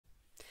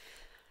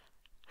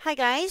Hi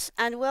guys,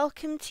 and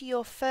welcome to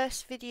your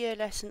first video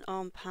lesson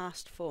on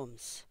past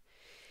forms.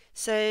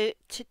 So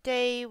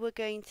today we're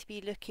going to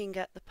be looking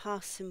at the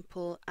past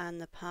simple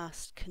and the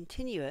past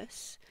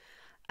continuous.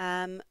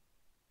 And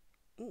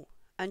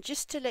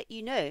just to let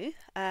you know,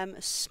 a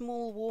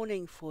small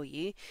warning for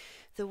you,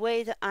 the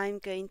way that I'm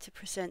going to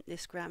present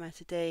this grammar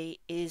today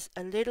is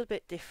a little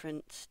bit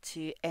different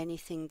to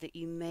anything that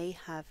you may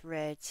have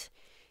read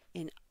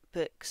in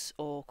books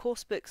or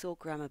course books or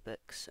grammar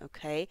books.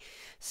 Okay,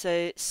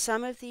 so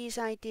some of these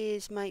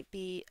ideas might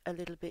be a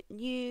little bit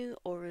new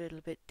or a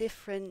little bit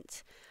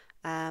different,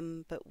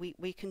 but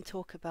we can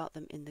talk about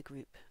them in the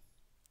group.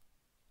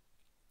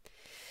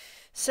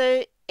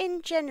 So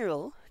in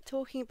general,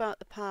 talking about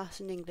the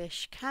past in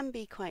English can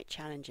be quite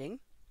challenging.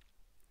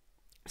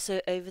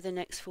 So over the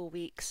next 4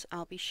 weeks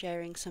I'll be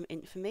sharing some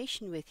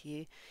information with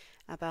you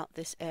about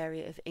this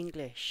area of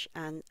English,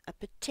 and a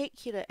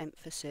particular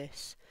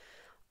emphasis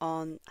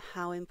on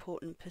how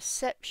important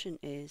perception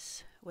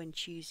is when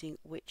choosing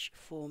which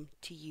form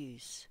to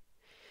use.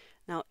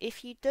 Now,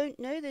 if you don't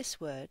know this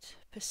word,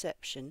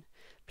 perception,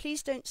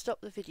 please don't stop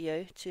the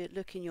video to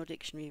look in your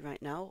dictionary right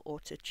now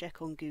or to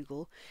check on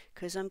Google,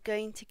 because I'm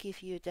going to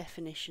give you a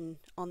definition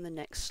on the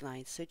next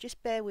slide. So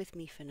just bear with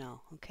me for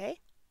now, okay?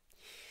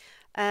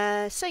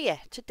 So yeah,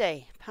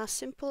 today, past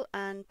simple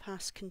and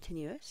past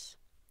continuous.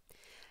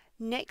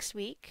 Next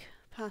week,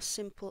 past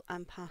simple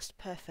and past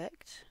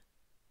perfect.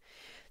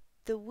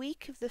 The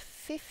week of the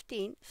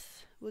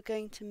 15th, we're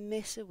going to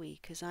miss a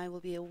week as I will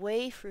be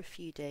away for a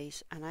few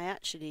days, and I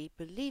actually,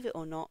 believe it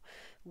or not,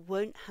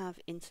 won't have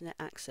internet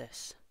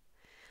access.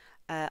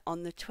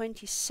 On the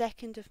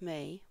 22nd of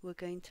May, we're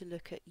going to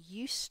look at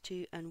used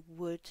to and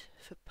would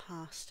for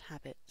past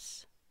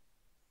habits.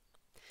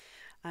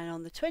 And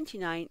on the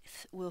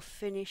 29th, we'll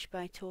finish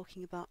by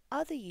talking about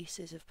other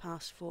uses of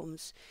past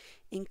forms,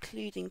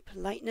 including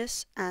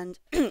politeness and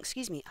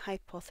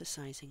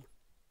hypothesizing.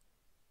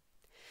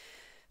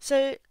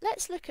 So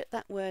let's look at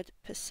that word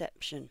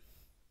perception.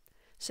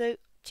 So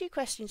 2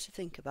 questions to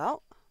think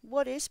about.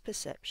 What is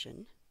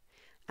perception?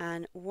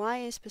 And why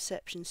is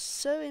perception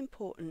so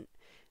important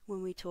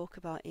when we talk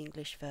about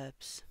English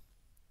verbs?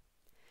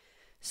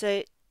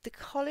 So the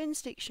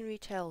Collins Dictionary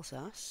tells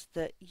us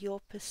that your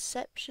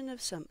perception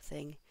of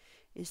something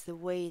is the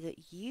way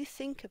that you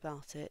think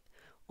about it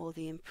or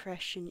the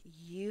impression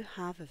you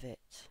have of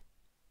it.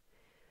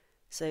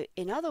 So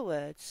in other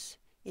words,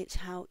 it's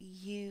how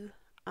you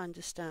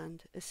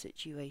understand a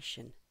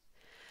situation.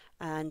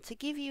 And to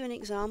give you an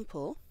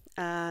example,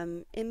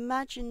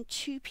 imagine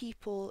 2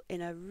 people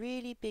in a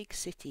really big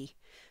city.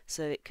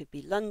 So it could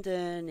be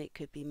London, it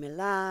could be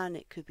Milan,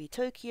 it could be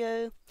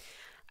Tokyo,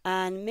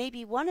 and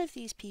maybe one of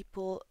these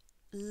people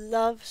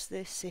loves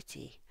this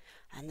city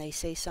and they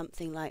say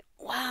something like,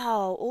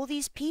 wow, all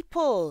these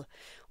people,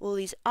 all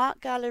these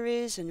art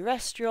galleries and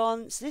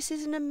restaurants, this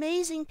is an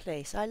amazing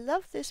place, I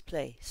love this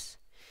place.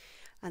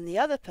 And the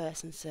other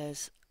person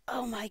says,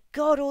 oh my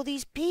God, all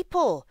these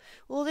people,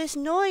 all this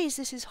noise,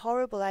 this is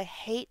horrible, I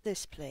hate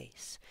this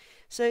place.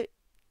 So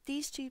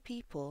these 2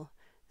 people,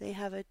 they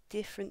have a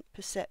different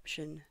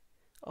perception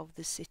of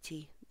the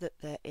city that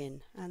they're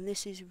in, and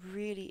this is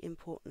really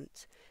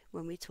important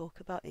when we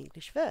talk about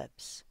English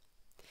verbs.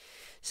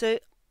 So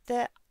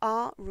there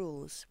are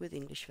rules with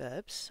English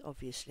verbs,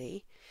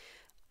 obviously.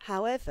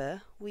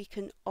 However, we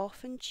can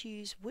often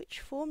choose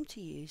which form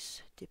to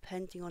use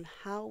depending on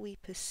how we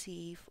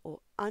perceive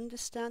or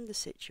understand the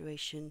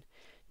situation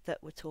that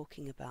we're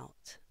talking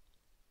about.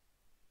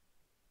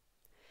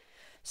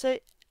 So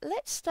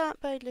let's start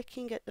by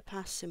looking at the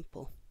past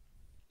simple.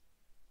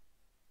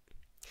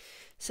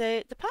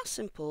 So the past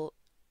simple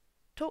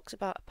talks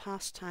about a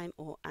past time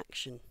or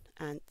action,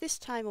 and this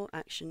time or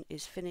action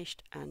is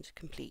finished and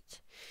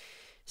complete.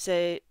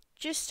 So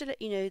just to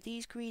let you know,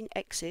 these green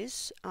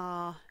X's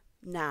are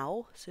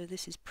now, so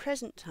this is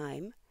present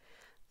time,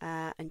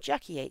 and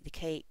Jackie ate the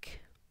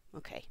cake.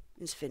 Okay,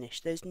 it's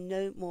finished. There's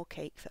no more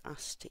cake for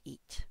us to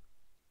eat.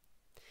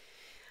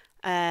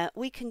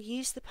 We can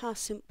use the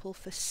past simple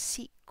for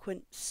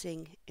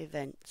sequencing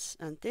events,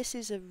 and this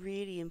is a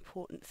really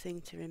important thing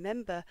to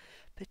remember,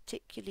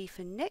 particularly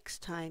for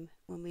next time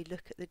when we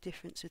look at the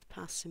difference with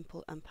past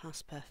simple and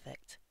past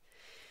perfect.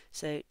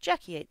 So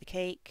Jackie ate the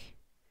cake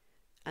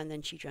and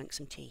then she drank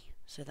some tea.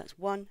 So that's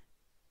 1,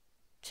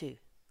 2.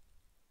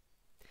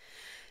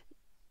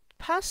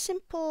 Past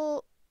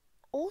simple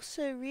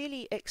also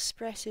really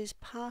expresses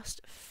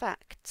past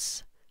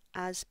facts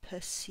as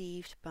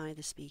perceived by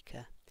the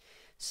speaker.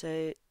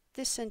 So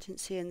this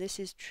sentence here, and this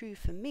is true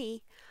for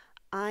me,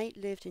 I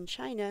lived in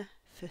China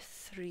for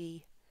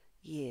 3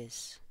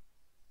 years.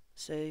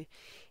 So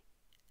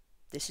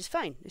this is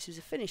fine. This is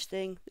a finished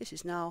thing. This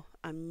is now,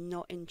 I'm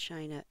not in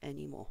China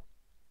anymore.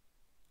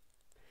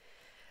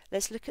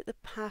 Let's look at the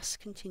past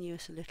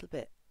continuous a little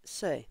bit.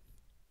 So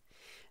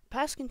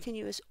past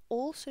continuous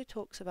also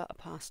talks about a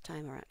past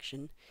time or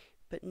action,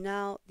 but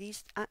now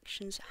these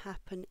actions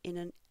happen in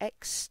an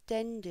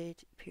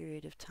extended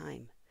period of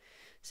time.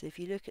 So if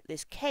you look at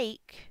this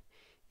cake,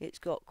 it's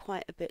got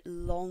quite a bit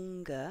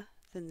longer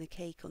than the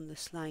cake on the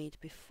slide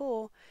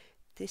before,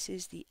 This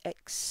is the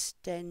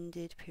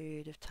extended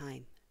period of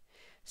time.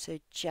 So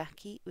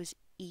Jackie was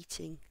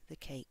eating the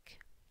cake.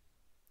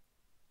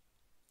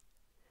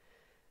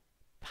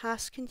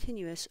 Past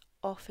continuous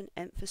often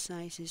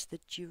emphasizes the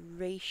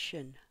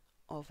duration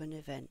of an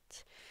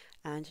event,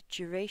 and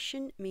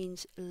duration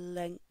means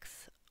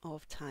length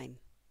of time.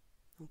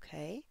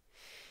 Okay,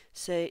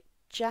 so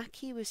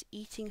Jackie was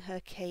eating her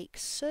cake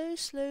so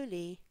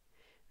slowly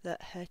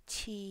that her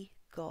tea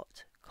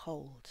got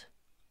cold.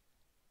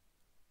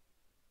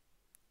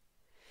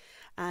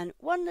 And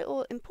one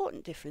little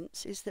important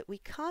difference is that we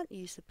can't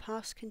use the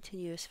past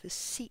continuous for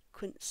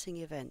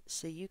sequencing events.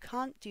 So you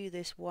can't do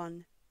this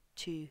 1,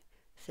 2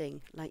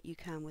 thing like you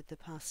can with the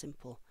past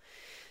simple.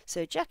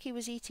 So Jackie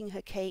was eating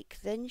her cake,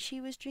 then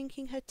she was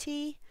drinking her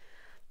tea.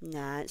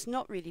 Nah, it's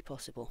not really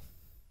possible.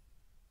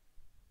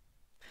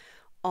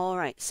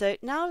 Alright, so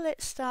now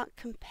let's start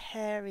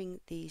comparing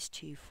these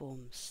two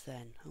forms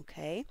then,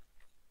 okay?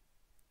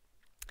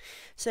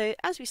 So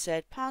as we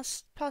said,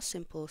 past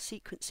simple,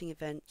 sequencing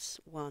events,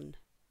 1,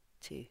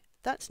 2.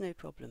 That's no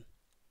problem.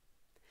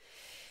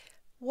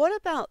 What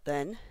about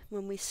then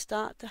when we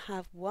start to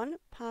have one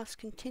past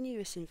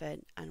continuous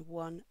event and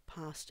one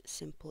past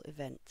simple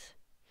event?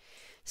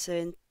 So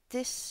in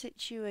this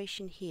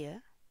situation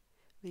here,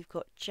 we've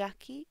got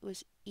Jackie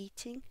was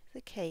eating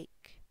the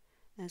cake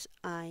as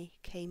I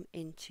came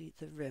into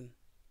the room.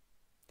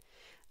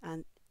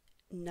 And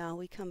now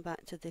we come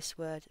back to this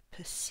word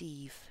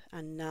perceive,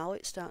 and now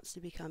it starts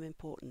to become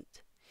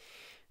important.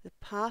 The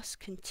past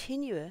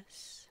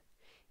continuous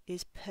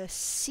is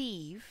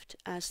perceived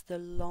as the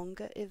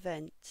longer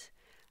event,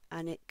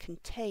 and it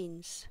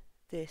contains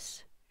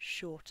this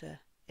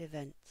shorter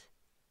event.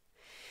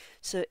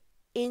 So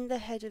in the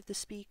head of the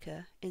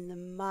speaker, in the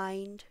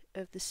mind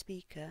of the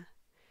speaker,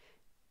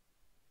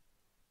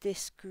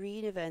 this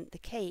green event, the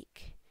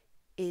cake,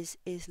 is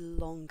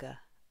longer,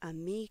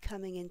 and me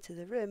coming into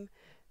the room,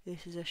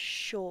 this is a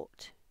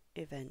short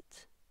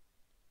event.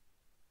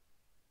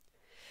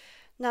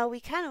 Now we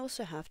can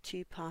also have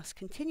two past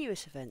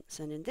continuous events,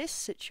 and in this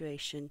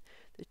situation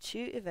the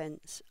two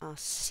events are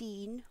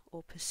seen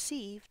or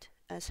perceived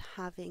as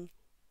having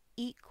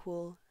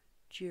equal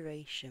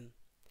duration.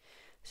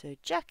 So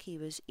Jackie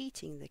was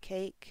eating the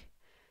cake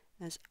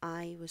as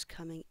I was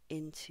coming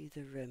into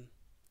the room.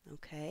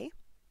 Okay.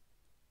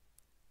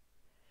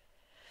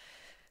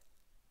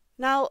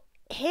 Now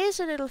here's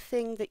a little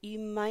thing that you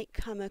might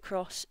come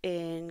across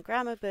in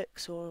grammar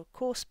books or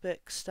course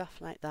books, stuff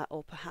like that,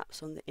 or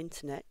perhaps on the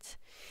internet.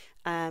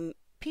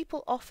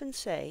 People often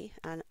say,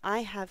 and I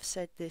have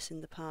said this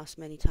in the past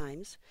many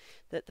times,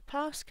 that the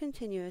past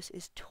continuous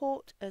is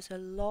taught as a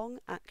long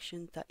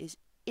action that is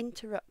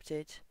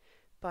interrupted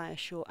by a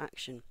short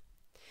action.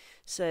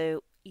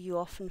 So you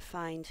often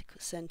find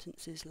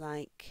sentences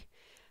like,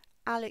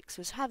 Alex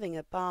was having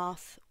a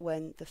bath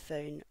when the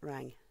phone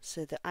rang.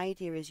 So the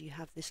idea is you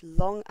have this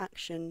long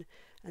action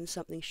and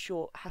something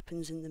short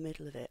happens in the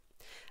middle of it.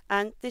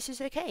 And this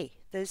is okay.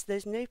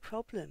 There's no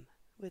problem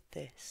with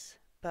this.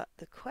 But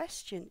the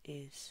question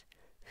is,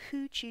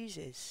 who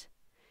chooses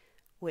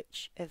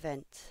which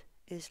event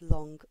is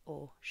long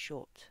or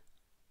short?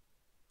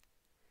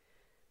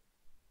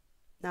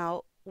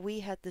 Now, we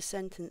had the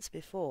sentence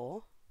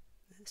before.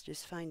 Let's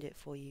just find it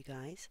for you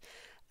guys.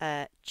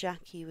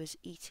 Jackie was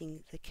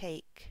eating the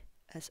cake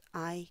as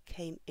I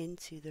came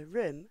into the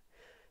room.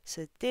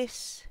 So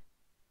this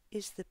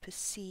is the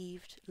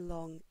perceived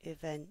long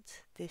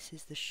event. This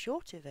is the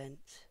short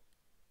event.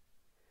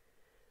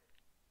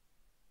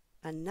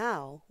 And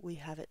now we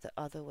have it the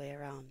other way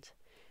around.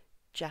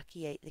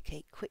 Jackie ate the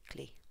cake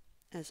quickly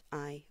as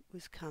I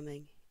was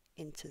coming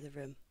into the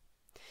room.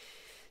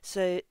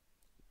 So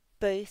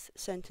both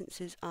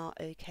sentences are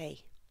okay.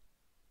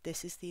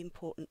 This is the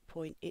important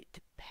point. It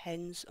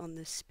depends on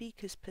the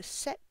speaker's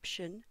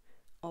perception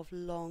of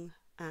long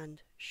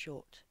and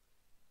short.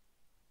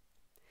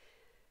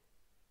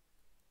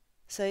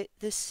 So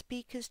the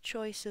speaker's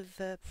choice of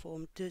verb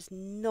form does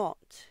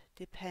not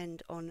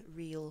depend on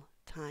real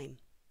time.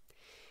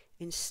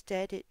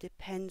 Instead, it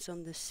depends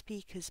on the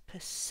speaker's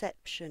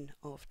perception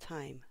of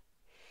time.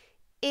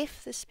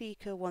 If the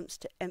speaker wants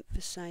to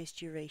emphasize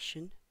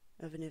duration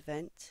of an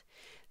event,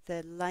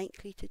 they're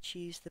likely to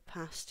choose the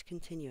past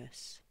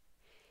continuous.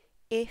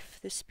 If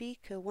the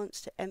speaker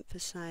wants to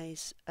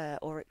emphasize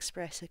or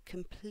express a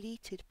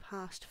completed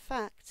past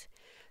fact,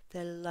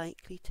 they're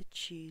likely to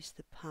choose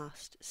the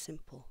past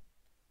simple.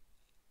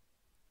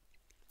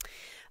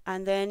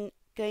 And then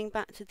going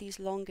back to these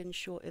long and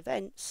short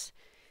events,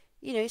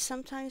 you know,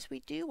 sometimes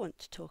we do want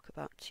to talk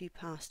about two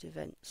past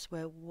events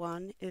where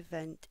one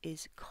event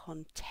is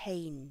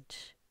contained.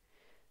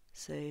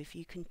 So if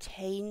you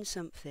contain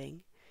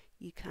something,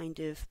 you kind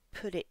of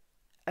put it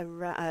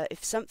around.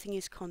 If something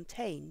is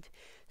contained,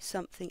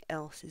 something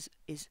else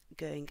is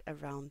going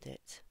around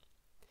it.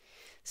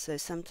 So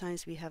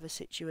sometimes we have a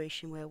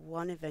situation where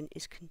one event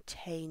is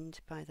contained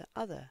by the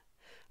other.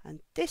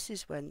 And this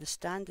is when the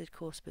standard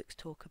course books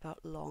talk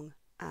about long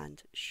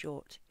and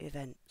short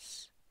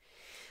events.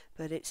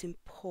 But it's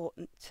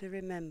important to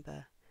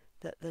remember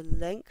that the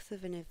length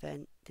of an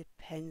event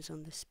depends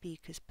on the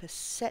speaker's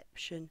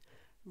perception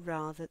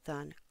rather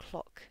than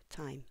clock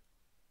time.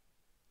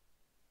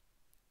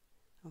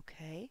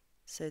 Okay,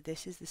 so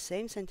this is the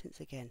same sentence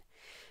again.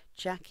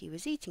 Jackie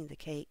was eating the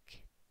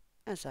cake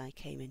as I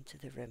came into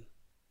the room.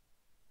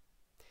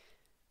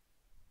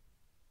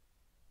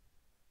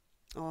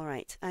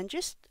 Alright, and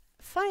just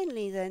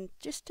finally then,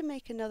 just to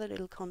make another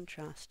little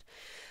contrast,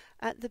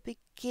 at the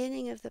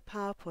beginning of the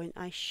PowerPoint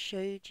I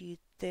showed you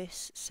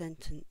this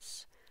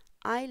sentence.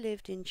 I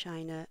lived in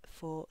China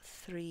for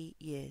 3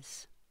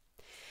 years.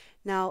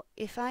 Now,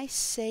 if I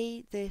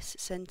say this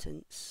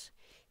sentence,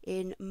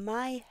 in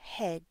my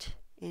head,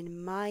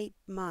 in my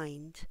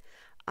mind,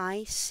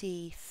 I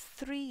see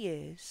 3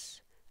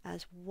 years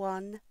as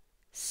one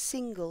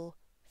single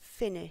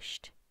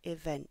finished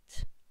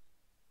event.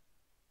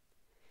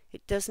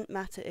 It doesn't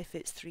matter if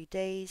it's 3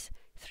 days,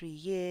 3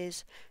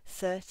 years,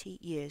 30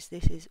 years.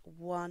 This is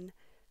one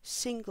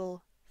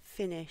single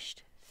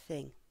finished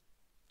thing.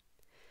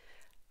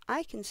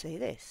 I can say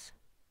this.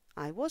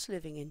 I was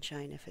living in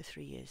China for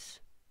 3 years.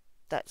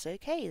 That's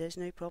okay, there's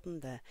no problem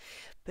there.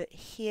 But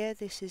here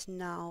this is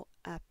now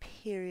a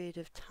period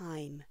of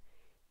time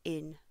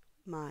in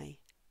my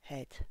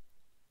head.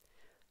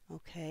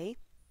 Okay?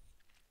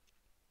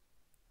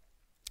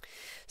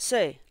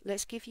 So,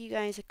 let's give you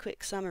guys a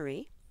quick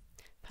summary.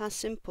 Past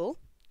simple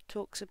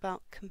talks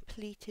about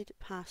completed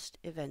past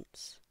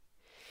events.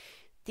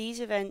 These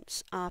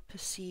events are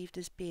perceived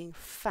as being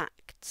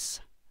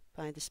facts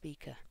by the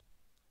speaker.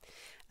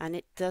 And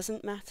it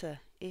doesn't matter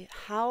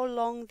how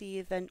long the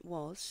event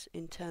was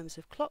in terms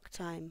of clock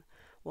time.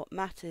 What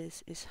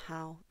matters is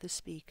how the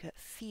speaker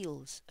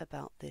feels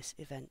about this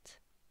event.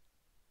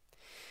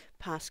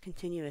 Past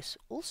continuous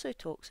also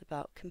talks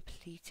about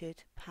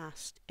completed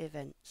past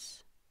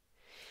events.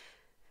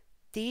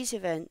 These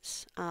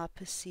events are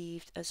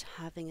perceived as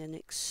having an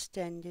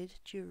extended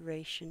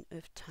duration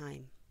of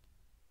time.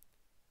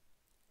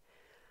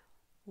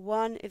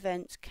 One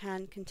event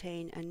can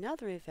contain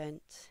another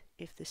event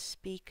if the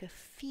speaker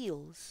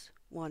feels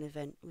one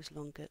event was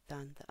longer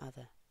than the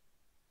other.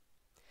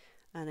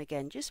 And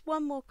again, just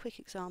one more quick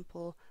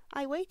example.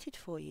 I waited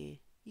for you.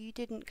 You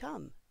didn't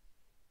come.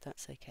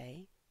 That's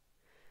okay.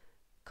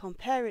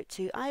 Compare it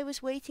to, I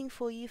was waiting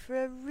for you for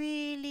a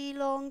really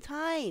long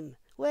time.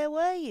 Where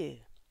were you?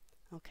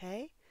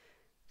 Okay.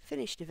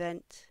 Finished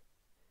event,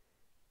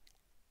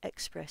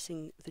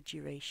 expressing the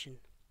duration.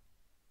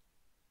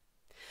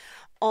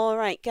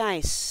 Alright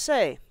guys,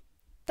 so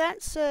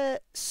that's a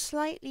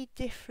slightly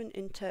different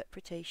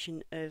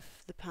interpretation of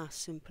the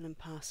past simple and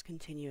past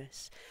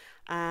continuous,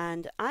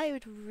 and I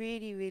would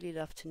really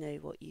love to know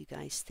what you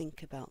guys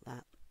think about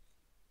that.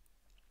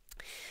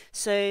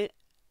 So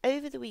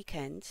over the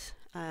weekend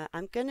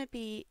I'm going to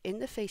be in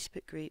the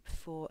Facebook group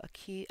for a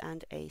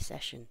Q&A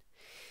session.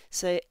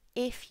 So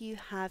if you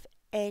have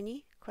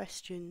any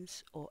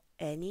questions or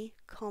any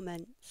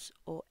comments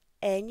or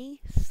any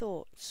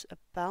thoughts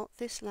about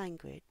this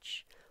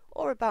language,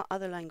 or about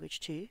other language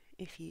too,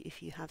 if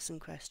you have some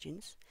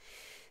questions,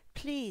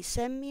 please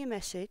send me a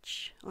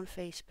message on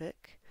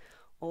Facebook,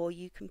 or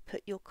you can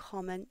put your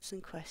comments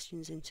and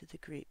questions into the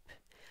group.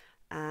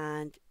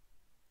 And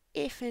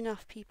if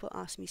enough people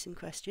ask me some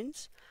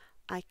questions,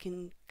 I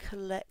can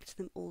collect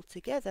them all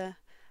together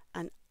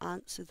and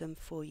answer them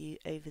for you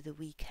over the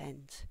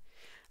weekend.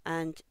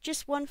 And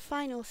just one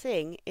final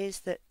thing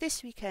is that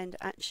this weekend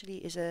actually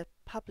is a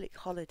public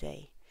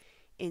holiday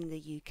in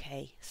the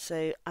UK,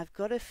 so I've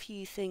got a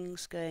few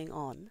things going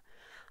on.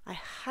 I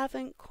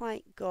haven't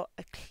quite got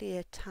a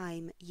clear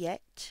time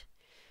yet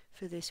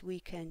for this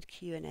weekend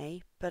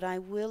Q&A, but I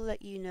will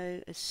let you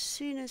know as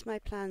soon as my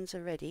plans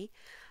are ready,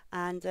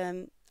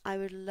 and I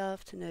would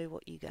love to know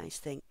what you guys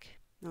think.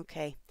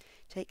 Okay,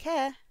 take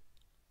care.